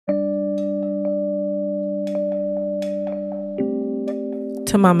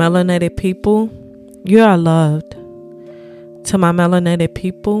To my melanated people, you are loved. To my melanated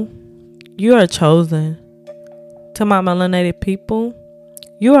people, you are chosen. To my melanated people,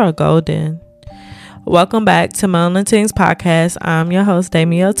 you are golden. Welcome back to Melanin Teens Podcast. I'm your host,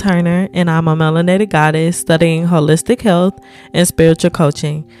 Damiel Turner, and I'm a melanated goddess studying holistic health and spiritual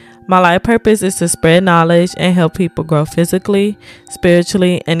coaching. My life purpose is to spread knowledge and help people grow physically,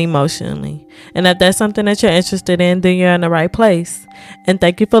 spiritually, and emotionally. And if that's something that you're interested in, then you're in the right place. And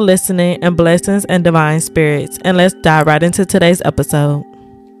thank you for listening, and blessings and divine spirits. And let's dive right into today's episode.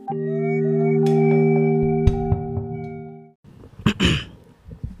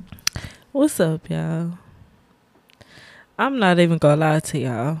 What's up, y'all? I'm not even gonna lie to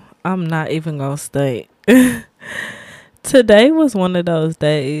y'all. I'm not even gonna stay. Today was one of those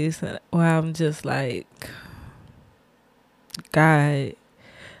days where I'm just like, God,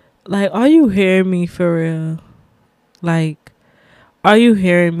 like, are you hearing me for real? Like, are you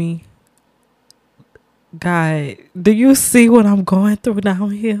hearing me? God, do you see what I'm going through down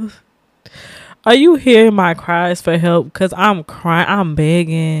here? Are you hearing my cries for help? Because I'm crying, I'm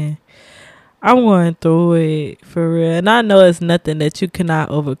begging. I'm going through it for real. And I know it's nothing that you cannot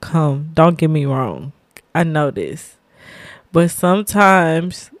overcome. Don't get me wrong. I know this. But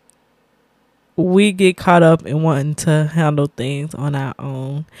sometimes we get caught up in wanting to handle things on our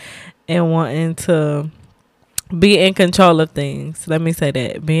own and wanting to be in control of things. Let me say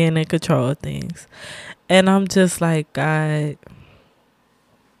that. Being in control of things. And I'm just like, God,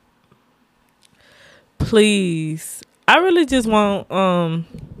 please. I really just want,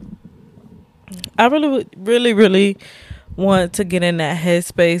 I really want to get in that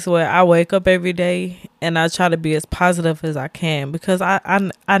headspace where I wake up every day and I try to be as positive as I can, because I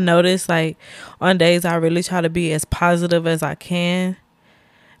notice, like, on days I really try to be as positive as I can.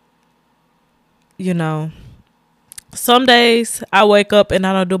 You know, some days I wake up and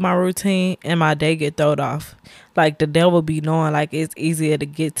I don't do my routine and my day get thrown off. Like, the devil be knowing, like, it's easier to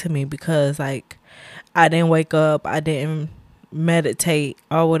get to me because, like, I didn't wake up, I didn't meditate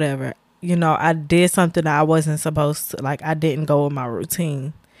or whatever. You know, I did something that I wasn't supposed to. Like, I didn't go with my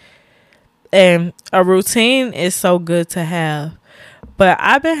routine. And a routine is so good to have. But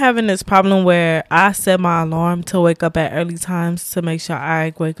I've been having this problem where I set my alarm to wake up at early times to make sure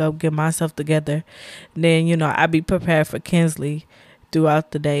I wake up, get myself together. Then, you know, I be prepared for Kinsley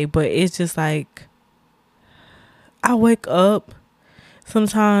throughout the day. But it's just like, I wake up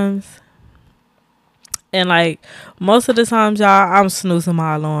sometimes. And, like, most of the times, y'all, I'm snoozing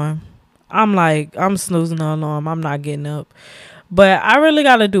my alarm. I'm snoozing the alarm. I'm not getting up. But I really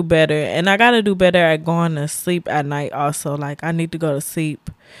got to do better. And I got to do better at going to sleep at night also. Like, I need to go to sleep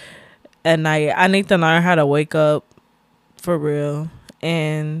at night. I need to learn how to wake up for real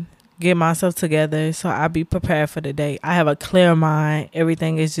and get myself together so I be prepared for the day. I have a clear mind.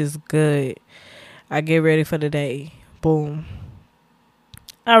 Everything is just good. I get ready for the day. Boom.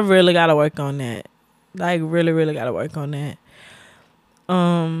 I really got to work on that. Like, really got to work on that.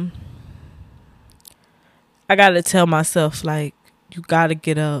 I got to tell myself, like, you got to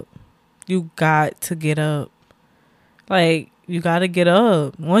get up. You got to get up. Like, you got to get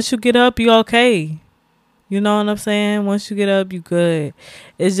up. Once you get up, you okay. You know what I'm saying? Once you get up, you good.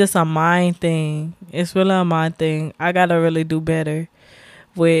 It's just a mind thing. It's really a mind thing. I got to really do better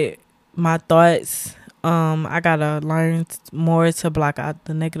with my thoughts. I got to learn more to block out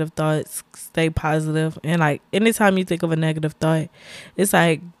the negative thoughts, stay positive. And, like, anytime you think of a negative thought, it's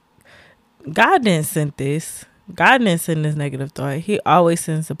like, God didn't send this. God didn't send this negative thought. He always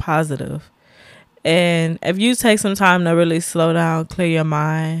sends a positive. And if you take some time to really slow down, clear your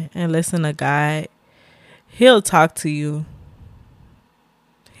mind, and listen to God, He'll talk to you.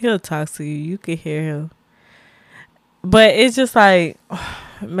 He'll talk to you. You can hear Him. But it's just like,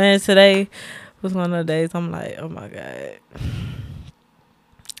 man, today was one of the days I'm like, oh my God.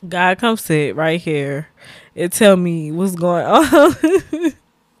 God, come sit right here and tell me what's going on.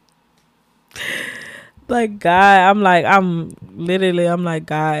 Like, God, I'm like,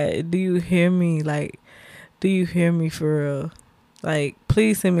 God, do you hear me? Like, do you hear me for real? Like,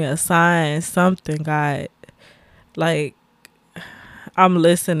 please send me a sign, something, God. Like, I'm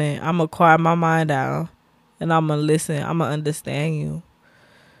listening. I'm going to quiet my mind down and I'm going to listen. I'm going to understand you.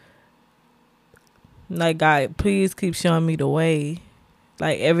 Like, God, please keep showing me the way.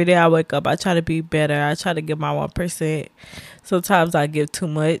 Like, every day I wake up, I try to be better. I try to give my 1%. Sometimes I give too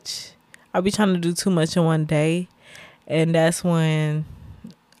much. I be trying to do too much in one day, and that's when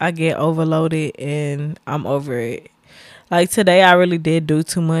I get overloaded and I'm over it. Like, today I really did do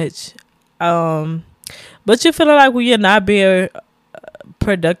too much. But you feeling like when you're not being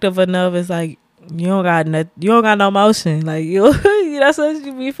productive enough, it's like you don't got no motion. Like, you That's what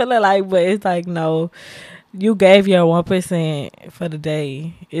you be feeling like. But it's like, no, you gave your 1% for the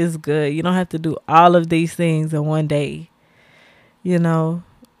day. It's good. You don't have to do all of these things in one day, you know,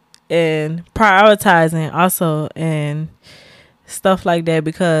 and prioritizing also and stuff like that.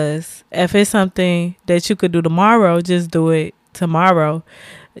 Because if it's something that you could do tomorrow, just do it tomorrow.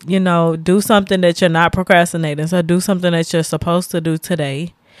 You know, do something that you're not procrastinating. So do something that you're supposed to do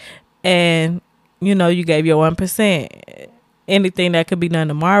today. And, you know, you gave your 1%. Anything that could be done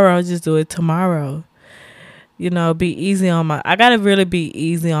tomorrow, just do it tomorrow. You know, be easy on I gotta really be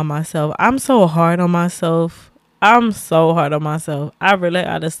easy on myself. I'm so hard on myself. I really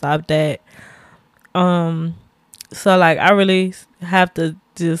gotta stop that. So like I really have to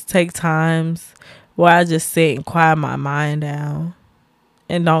just take times where I just sit and quiet my mind down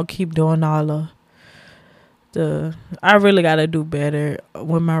and don't keep doing all of I really gotta do better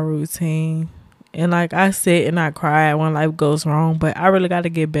with my routine. And like I sit and I cry when life goes wrong, but I really gotta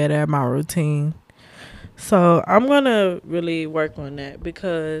get better at my routine. So I'm gonna really work on that,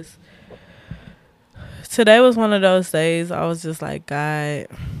 because today was one of those days I was just like, God,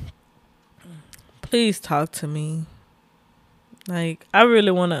 please talk to me. Like, I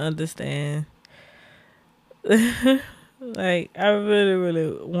really want to understand. Like, I really,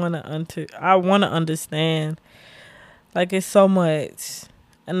 really want to I want to understand. Like, it's so much.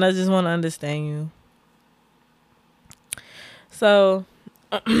 And I just want to understand you. So,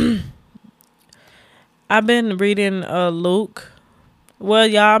 I've been reading Luke. Well,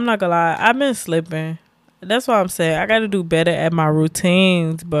 y'all, I'm not gonna lie. I've been slipping. That's what I'm saying. I got to do better at my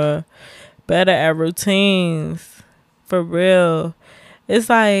routines, but better at routines. For real. It's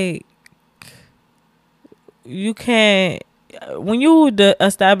like, you can't, when you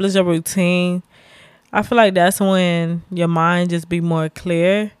establish a routine, I feel like that's when your mind just be more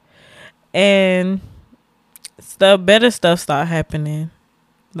clear and better stuff start happening.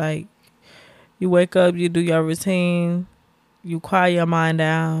 Like, you wake up, you do your routine, you quiet your mind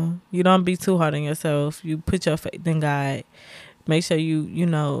down, you don't be too hard on yourself, you put your faith in God, make sure you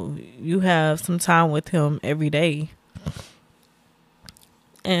know you have some time with him every day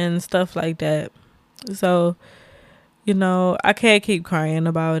and stuff like that. So, you know, I can't keep crying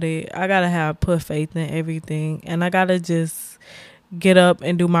about it. I gotta put faith in everything, and I gotta just get up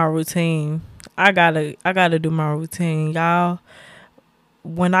and do my routine. I gotta do my routine, y'all.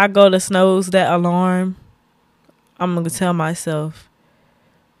 When I go to snooze that alarm, I'm gonna tell myself,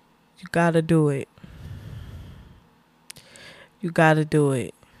 you gotta do it. You gotta do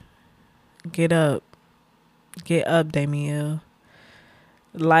it. Get up, Damiel.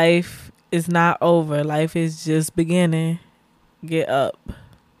 Life is not over. Life is just beginning. Get up.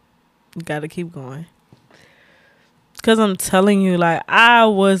 You gotta keep going. Because I'm telling you, like, I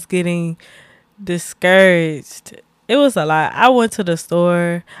was getting discouraged. It was a lot. I went to the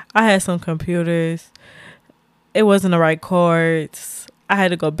store. I had some computers. It wasn't the right cords. I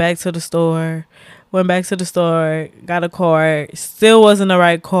had to go back to the store. Went back to the store. Got a cord. Still wasn't the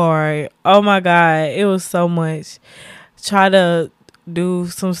right cord. Oh my God. It was so much. Try to do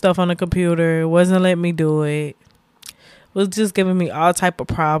some stuff on the computer. Wasn't letting me do it. Was just giving me all type of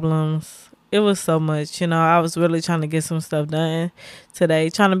problems. It was so much, you know. I was really trying to get some stuff done today,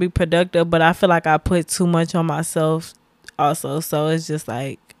 trying to be productive, but I feel like I put too much on myself also. So it's just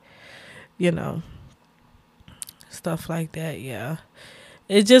like, you know, stuff like that. Yeah,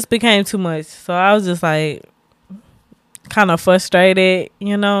 it just became too much. So I was just like kind of frustrated,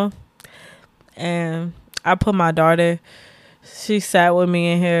 you know. And I put my daughter, she sat with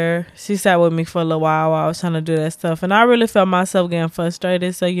me in here. She sat with me for a little while I was trying to do that stuff. And I really felt myself getting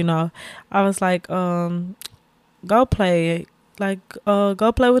frustrated. So, you know, I was like, go play. Like,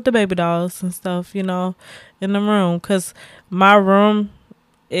 go play with the baby dolls and stuff, you know, in the room. Because my room,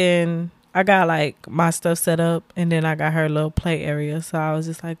 I got, like, my stuff set up. And then I got her little play area. So I was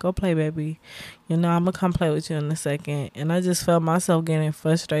just like, go play, baby. You know, I'm going to come play with you in a second. And I just felt myself getting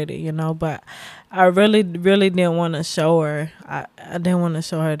frustrated, you know. But I really, really didn't want to show her. I didn't want to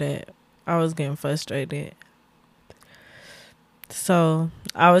show her that I was getting frustrated. So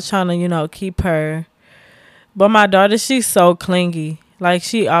I was trying to, you know, keep her. But my daughter, she's so clingy. Like,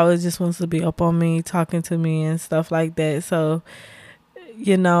 she always just wants to be up on me, talking to me and stuff like that. So,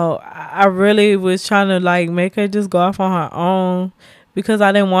 you know, I really was trying to, like, make her just go off on her own, because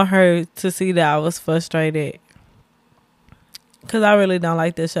I didn't want her to see that I was frustrated. Because I really don't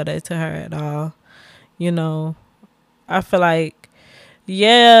like to show that to her at all. You know, I feel like,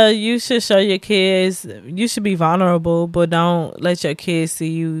 yeah, you should show your kids, you should be vulnerable, but don't let your kids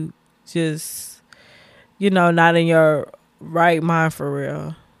see you just, you know, not in your right mind for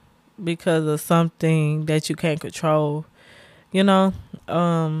real, because of something that you can't control. you know,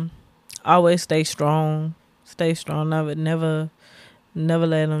 always stay strong. Stay strong. Never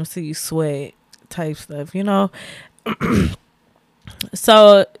let them see you sweat type stuff, you know.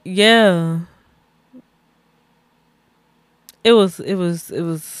 So yeah, it was crazy. It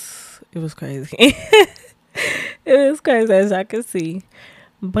was crazy, as I can see.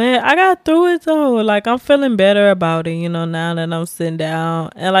 But I got through it though. Like, I'm feeling better about it, now that I'm sitting down.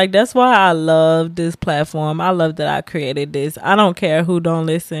 And like, that's why I love this platform. I love that I created this. I don't care who don't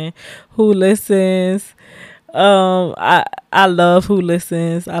listen, who listens. I love who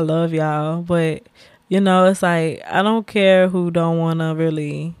listens. I love y'all. But it's like, I don't care who don't wanna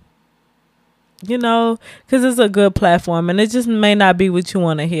really, because it's a good platform, and it just may not be what you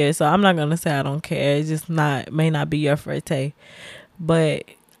want to hear. So I'm not gonna say I don't care. It just may not be your forte. But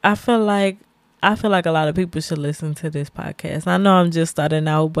I feel like a lot of people should listen to this podcast. I know I'm just starting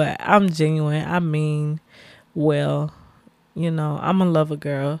out, but I'm genuine. I mean, well, I'm a lover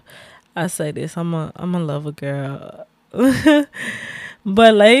girl. I say this. I'm a lover girl.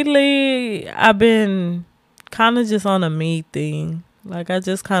 But lately, I've been kind of just on a me thing. Like, I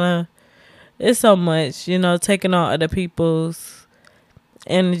just kind of, it's so much, taking on other people's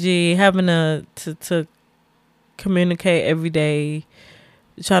energy, having to communicate every day,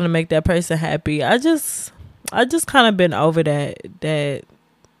 trying to make that person happy. I just kind of been over that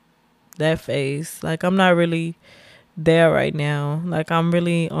phase. Like, I'm not really there right now. Like, I'm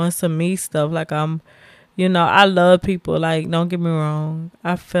really on some me stuff. Like, I love people. Like, don't get me wrong.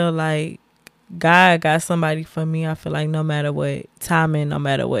 I feel like God got somebody for me. I feel like no matter what, timing, no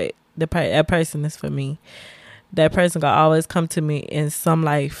matter what, that person is for me. That person gonna always come to me in some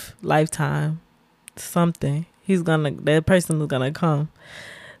lifetime, something. That person is gonna come.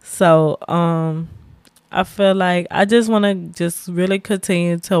 So, I feel like I just want to just really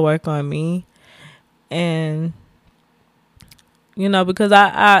continue to work on me, and because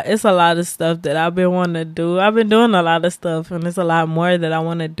I it's a lot of stuff that I've been wanting to do. I've been doing a lot of stuff, and there's a lot more that I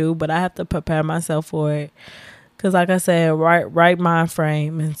want to do, but I have to prepare myself for it. Because like I said, right mind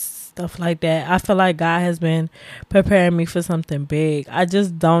frame and stuff like that. I feel like God has been preparing me for something big. I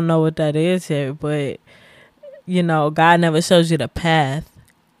just don't know what that is yet, but God never shows you the path.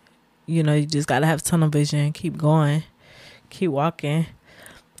 You just got to have tunnel vision, keep going, keep walking.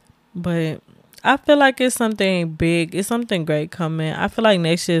 But I feel like it's something big. It's something great coming. I feel like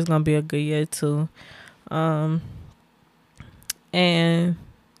next year is going to be a good year too. And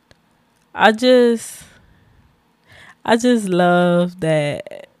I just love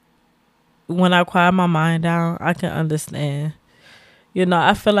that when I quiet my mind down, I can understand.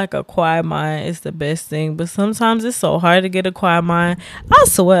 I feel like a quiet mind is the best thing, but sometimes it's so hard to get a quiet mind. I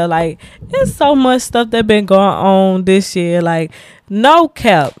swear, like, there's so much stuff that been going on this year. Like, no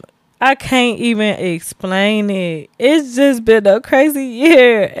cap. I can't even explain it. It's just been a crazy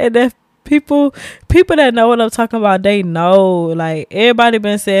year. And if people that know what I'm talking about, they know. Like, everybody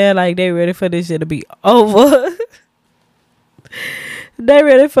been saying, like, they ready for this year to be over. They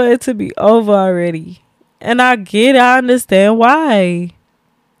ready for it to be over already. And I get it. I understand why.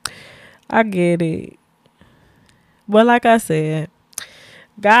 I get it. But like I said,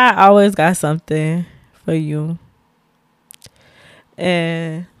 God always got something for you.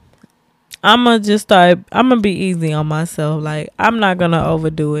 And I'm going to be easy on myself. Like, I'm not going to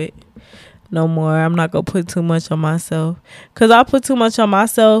overdo it no more. I'm not going to put too much on myself. Because I put too much on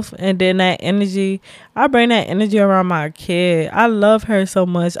myself, and then that energy, I bring that energy around my kid. I love her so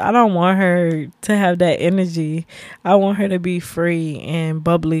much. I don't want her to have that energy. I want her to be free and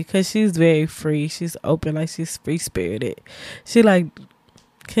bubbly, because she's very free. She's open, like she's free-spirited. She like,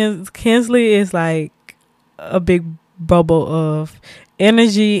 Kinsley is like a big bubble of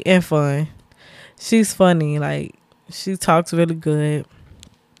energy and fun. She's funny. Like, she talks really good.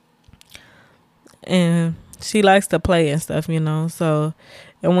 And she likes to play and stuff, So,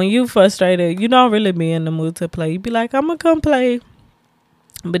 and when you frustrated, you don't really be in the mood to play. You be like, I'm going to come play.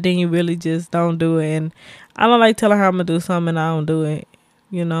 But then you really just don't do it. And I don't like telling her I'm going to do something and I don't do it.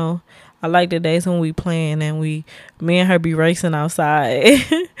 I like the days when we playing and me and her be racing outside.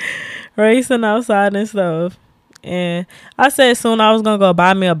 Racing outside and stuff. And I said soon I was going to go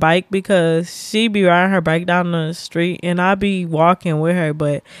buy me a bike, because she be riding her bike down the street and I be walking with her.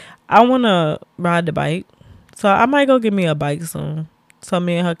 But I want to ride the bike. So I might go get me a bike soon, so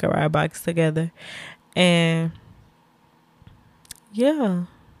me and her can ride bikes together. And yeah,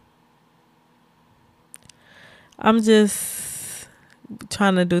 I'm just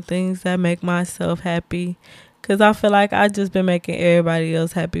trying to do things that make myself happy, because I feel like I just been making everybody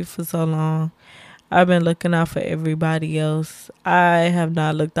else happy for so long. I've been looking out for everybody else. I have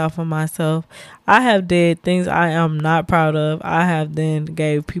not looked out for myself. I have did things I am not proud of. I have then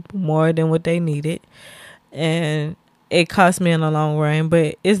gave people more than what they needed. And it cost me in the long run,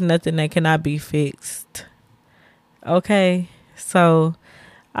 but it's nothing that cannot be fixed. Okay? So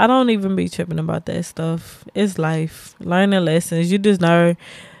I don't even be tripping about that stuff. It's life. Learning lessons. You just know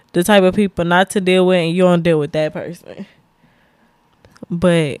the type of people not to deal with, and you don't deal with that person.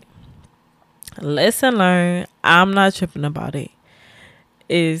 But lesson learned, I'm not tripping about it.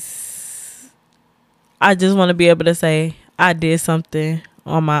 I just want to be able to say I did something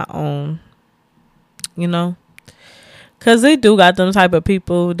on my own, you know? Because they do got them type of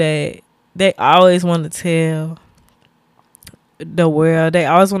people that they always want to tell the world. They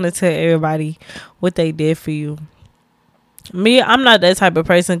always want to tell everybody what they did for you. Me, I'm not that type of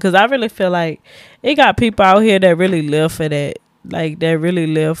person, because I really feel like it got people out here that really live for that. Like, that really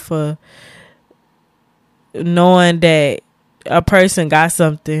live for knowing that a person got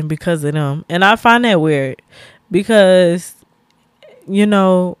something because of them. And I find that weird, because, you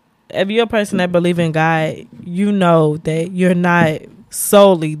know, if you're a person that believe in God, you know that you're not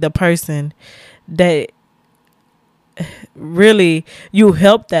solely the person that really you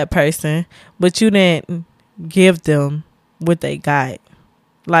helped that person, but you didn't give them what they got.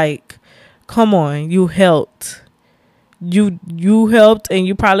 Like, come on, you helped. You helped, and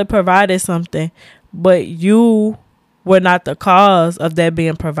you probably provided something, but you were not the cause of that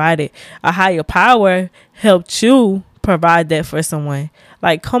being provided. A higher power helped you provide that for someone.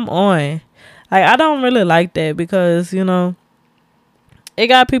 Like, come on. Like, I don't really like that, because, you know, it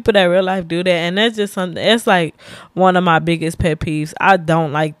got people that real life do that, and that's just something. It's like one of my biggest pet peeves. I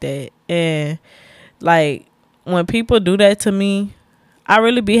don't like that. And like, when people do that to me, I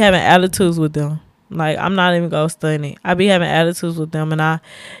really be having attitudes with them. Like, I'm not even gonna stun it. I be having attitudes with them, and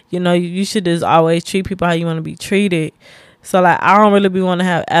you should just always treat people how you want to be treated. So like, I don't really be want to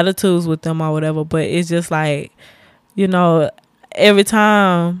have attitudes with them or whatever, but it's just like, you know, every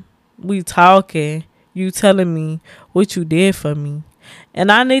time we talking, you telling me what you did for me.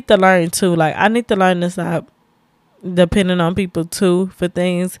 And I need to learn too. Like, I need to learn to stop depending on people too for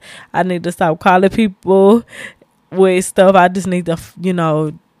things. I need to stop calling people with stuff. I just need to, you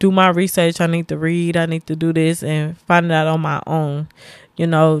know, do my research. I need to read. I need to do this and find it out on my own. You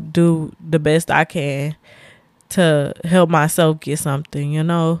know, do the best I can to help myself get something, you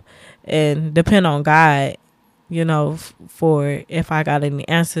know, and depend on God, you know, for if I got any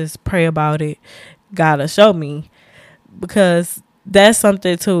answers, pray about it. Gotta show me, because that's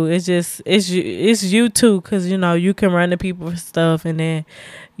something too. It's you too, because, you know, you can run to people for stuff, and then,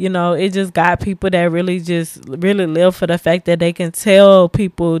 you know, it just got people that really live for the fact that they can tell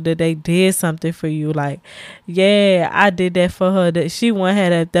people that they did something for you. Like, yeah, I did that for her, that she wouldn't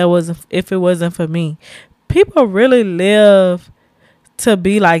have that if it wasn't for me. People really live to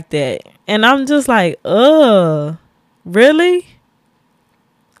be like that, and I'm just like, really?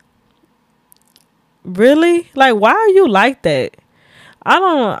 Like, why are you like that? I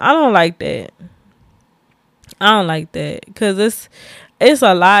don't like that. I don't like that, because it's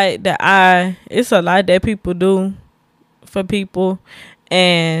a lot that people do for people,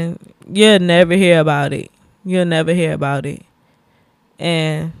 and you'll never hear about it.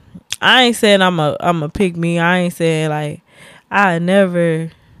 And I ain't saying I'm a pick me. I ain't saying like I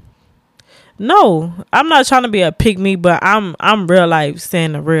never. No, I'm not trying to be a pick me, but I'm real life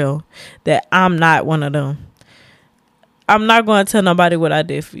saying the real, that I'm not one of them. I'm not going to tell nobody what I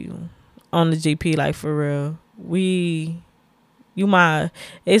did for you on the GP, like, for real.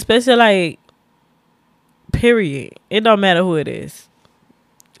 Especially like, period. It don't matter who it is.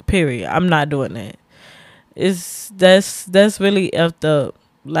 Period. I'm not doing that. That's really effed up.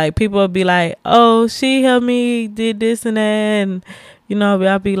 Like, people will be like, oh, she helped me, did this and that, and, you know,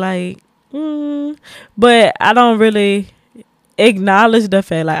 I'll be like, but I don't really acknowledge the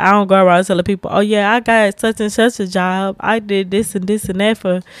fact. Like, I don't go around telling people, oh yeah, I got such and such a job, I did this and that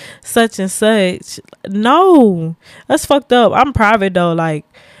for such and such. No, that's fucked up. I'm private though. Like,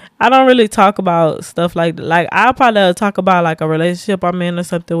 I don't really talk about stuff like that. Like, I'll probably talk about like a relationship I'm in or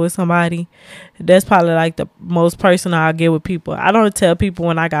something with somebody. That's probably like the most personal I get with people. I don't tell people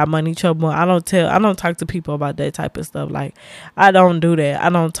when I got money trouble. I don't talk to people about that type of stuff. Like, I don't do that. I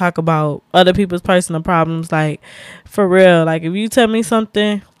don't talk about other people's personal problems. Like, for real. Like, if you tell me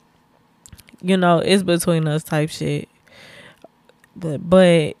something, you know, it's between us type shit.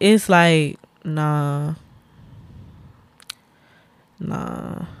 But it's like, nah.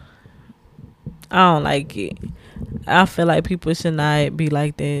 I don't like it. I feel like people should not be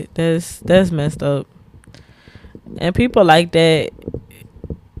like that. That's messed up. And people like that,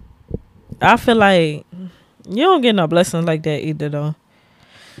 I feel like you don't get no blessings like that either, though.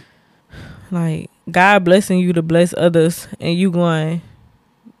 Like, God blessing you to bless others, and you going to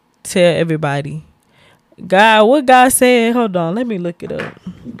tell everybody. God, what God said, hold on, let me look it up.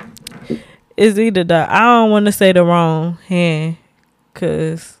 It's either I don't want to say the wrong hand,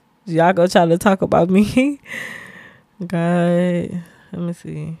 because y'all go try to talk about me. God, let me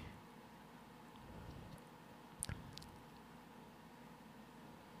see.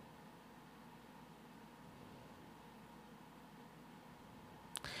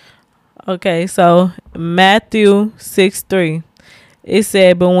 Okay, so Matthew 6:3. It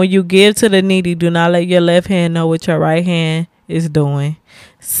said, but when you give to the needy, do not let your left hand know what your right hand is doing.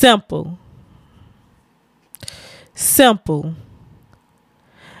 Simple. Simple.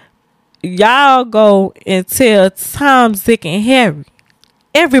 Y'all go and tell Tom, Dick, and Harry.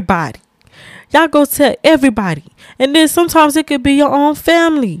 Everybody. Y'all go tell everybody. And then sometimes it could be your own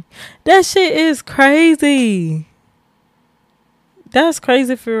family. That shit is crazy. That's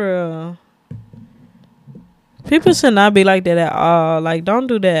crazy for real. People should not be like that at all. Like, don't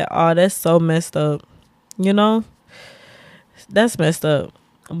do that at all. That's so messed up. You know? That's messed up.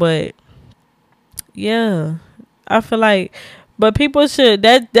 But, yeah. I feel like, but people should,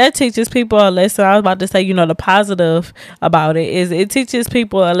 that teaches people a lesson. I was about to say, you know, the positive about it is it teaches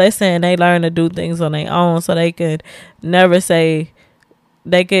people a lesson, and they learn to do things on their own, so they could never say,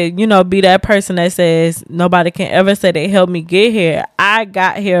 they could, you know, be that person that says nobody can ever say they helped me get here. I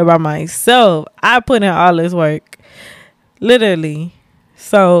got here by myself. I put in all this work, literally.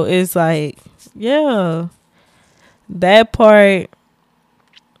 So it's like, yeah, that part,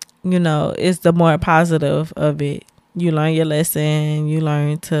 you know, is the more positive of it. You learn your lesson. You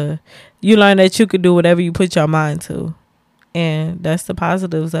learn that you could do whatever you put your mind to, and that's the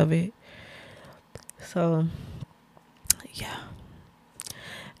positives of it. So, yeah.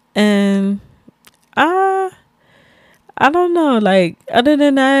 And I don't know, like, other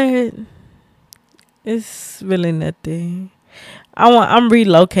than that, it's really nothing. I'm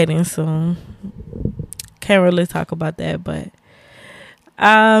relocating soon. Can't really talk about that, but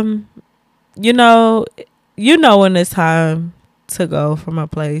you know when it's time to go from a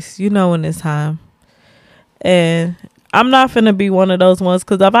place. You know when it's time. And I'm not finna be one of those ones,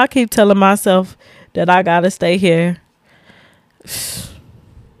 because if I keep telling myself that I gotta stay here,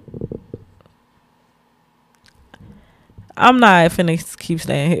 I'm not finna keep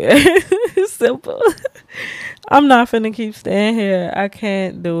staying here. Simple. I'm not finna keep staying here. I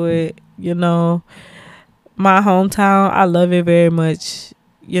can't do it. You know, my hometown, I love it very much,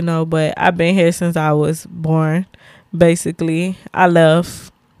 you know, but I've been here since I was born, basically. I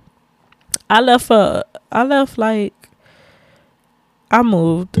left like, I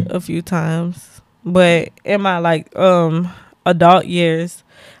moved a few times, but in my like adult years,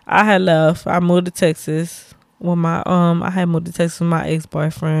 I had left. I moved to Texas with my I had moved to Texas with my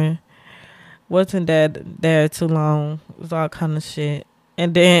ex-boyfriend. Wasn't there too long. It was all kind of shit.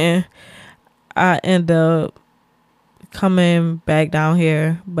 And then I ended up coming back down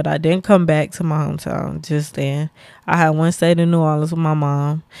here, but I didn't come back to my hometown just then. I had one stay in New Orleans with my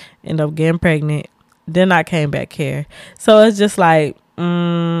mom, ended up getting pregnant. Then I came back here. So it's just like,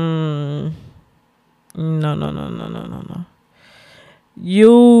 no.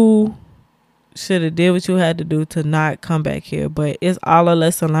 You should have did what you had to do to not come back here, but it's all a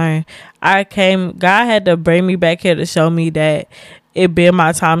lesson learned. God had to bring me back here to show me that it been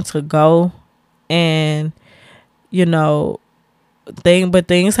my time to go, and you know,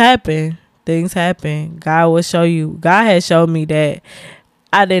 things happen. God had showed me that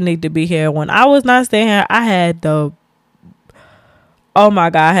I didn't need to be here. When I was not staying here, I had the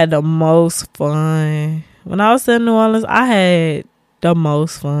most fun. When I was in New Orleans, I had the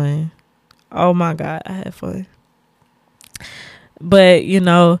most fun. Oh my God, I had fun. But, you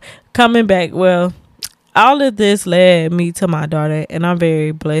know, coming back, well, all of this led me to my daughter, and I'm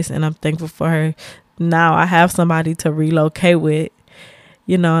very blessed and I'm thankful for her. Now I have somebody to relocate with,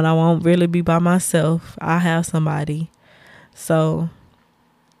 you know, and I won't really be by myself. I have somebody. So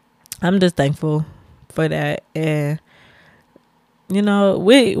I'm just thankful for that. And, you know,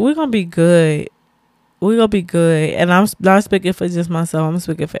 we're going to be good. We're going to be good. And I'm not speaking for just myself. I'm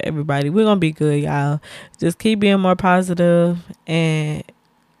speaking for everybody. We're going to be good, y'all. Just keep being more positive, and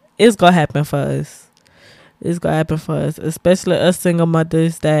it's going to happen for us. It's going to happen for us, especially us single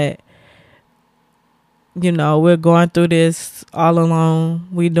mothers that, you know, we're going through this all alone.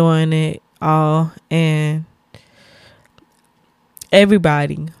 We doing it all, and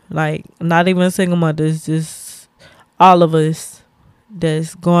everybody, like, not even single mothers, just all of us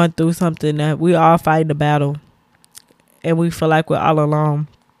that's going through something, that we all fighting a battle, and we feel like we're all alone.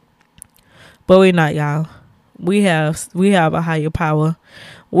 But we not, y'all. We have a higher power.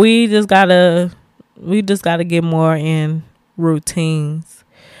 We just gotta get more in routines,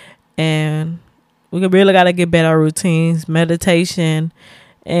 and we really gotta get better routines, meditation,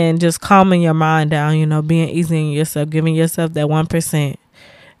 and just calming your mind down. Being easy on yourself, giving yourself that 1%.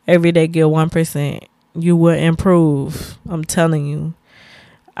 Every day, get 1%. You will improve. I'm telling you.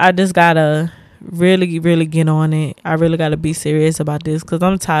 I just gotta really, really get on it. I really gotta be serious about this because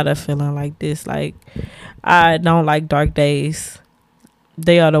I'm tired of feeling like this. Like, I don't like dark days.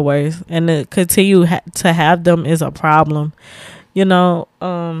 They are the worst, and to continue to have them is a problem.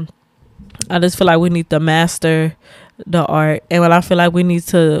 I just feel like we need to master the art, and when I feel like we need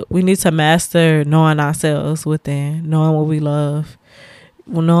to master knowing ourselves within, knowing what we love,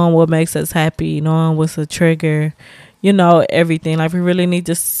 knowing what makes us happy, knowing what's a trigger, everything. Like, we really need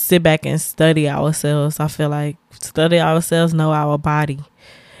to sit back and study ourselves. I feel like study ourselves, know our body,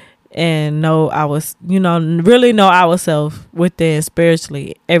 and really know ourselves within,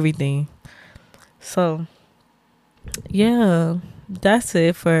 spiritually, everything. So yeah, that's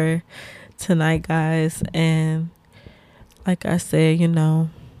it for tonight, guys. And like I said,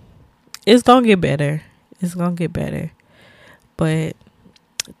 it's gonna get better. But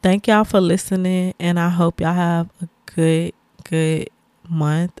thank y'all for listening, and I hope y'all have a good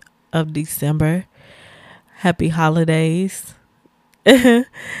month of December. Happy holidays.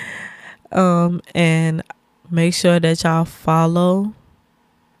 And make sure that y'all follow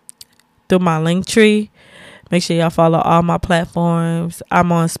through my Linktree. Make sure y'all follow all my platforms.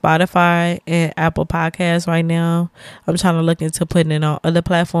 I'm on Spotify and Apple Podcasts right now. I'm trying to look into putting it on other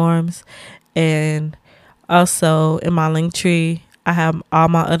platforms. And also in my Linktree, I have all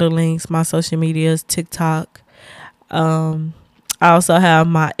my other links, my social medias, TikTok. I also have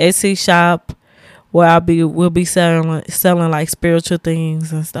my Etsy shop where we'll be selling like spiritual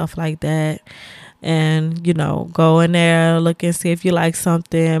things and stuff like that. And go in there, look and see if you like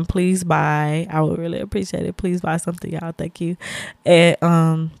something. Please buy. I would really appreciate it. Please buy something, y'all. Thank you.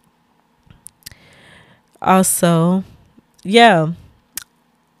 And also, yeah,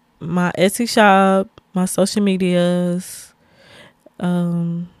 my Etsy shop, my social medias,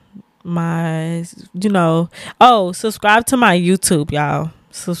 subscribe to my YouTube, y'all.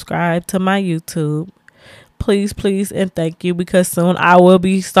 Subscribe to my YouTube. Please, and thank you, because soon I will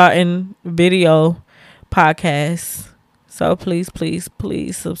be starting video podcasts. So please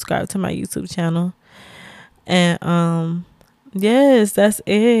subscribe to my YouTube channel. And yes, that's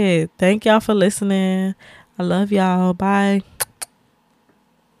it. Thank y'all for listening. I love y'all. Bye.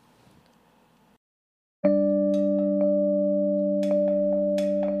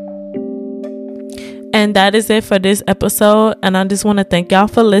 And that is it for this episode. And I just want to thank y'all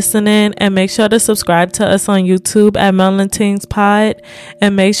for listening. And make sure to subscribe to us on YouTube at Melanin Teens Pod.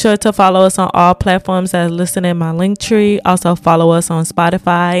 And make sure to follow us on all platforms that listen in my Linktree. Also follow us on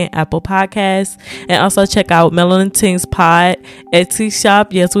Spotify and Apple Podcasts. And also check out Melanin Teens Pod Etsy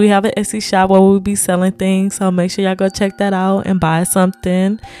shop. Yes, we have an Etsy shop where we'll be selling things. So make sure y'all go check that out and buy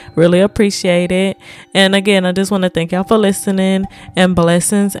something. Really appreciate it. And again, I just want to thank y'all for listening. And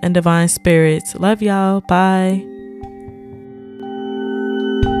blessings and divine spirits. Love y'all. Bye.